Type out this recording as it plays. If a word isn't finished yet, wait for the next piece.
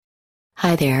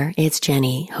Hi there, it's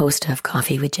Genny, host of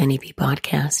Coffee with Genny B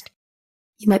podcast.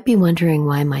 You might be wondering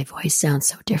why my voice sounds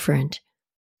so different.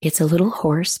 It's a little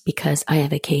hoarse because I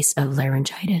have a case of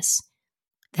laryngitis.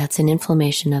 That's an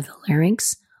inflammation of the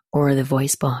larynx or the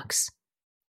voice box.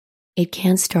 It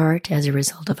can start as a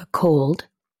result of a cold,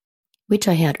 which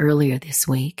I had earlier this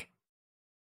week.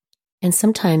 And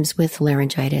sometimes with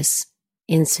laryngitis,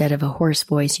 instead of a hoarse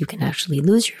voice, you can actually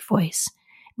lose your voice,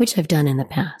 which I've done in the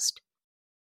past.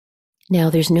 Now,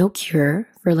 there's no cure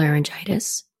for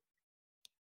laryngitis,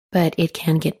 but it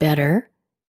can get better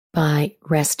by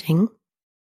resting,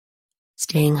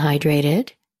 staying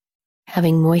hydrated,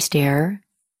 having moist air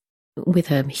with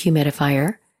a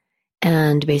humidifier,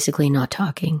 and basically not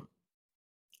talking.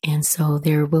 And so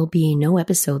there will be no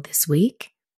episode this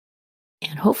week,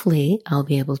 and hopefully I'll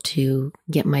be able to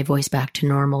get my voice back to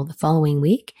normal the following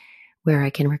week, where I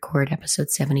can record episode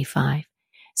 75.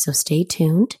 So stay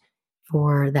tuned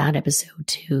for that episode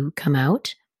to come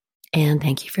out, and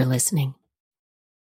thank you for listening.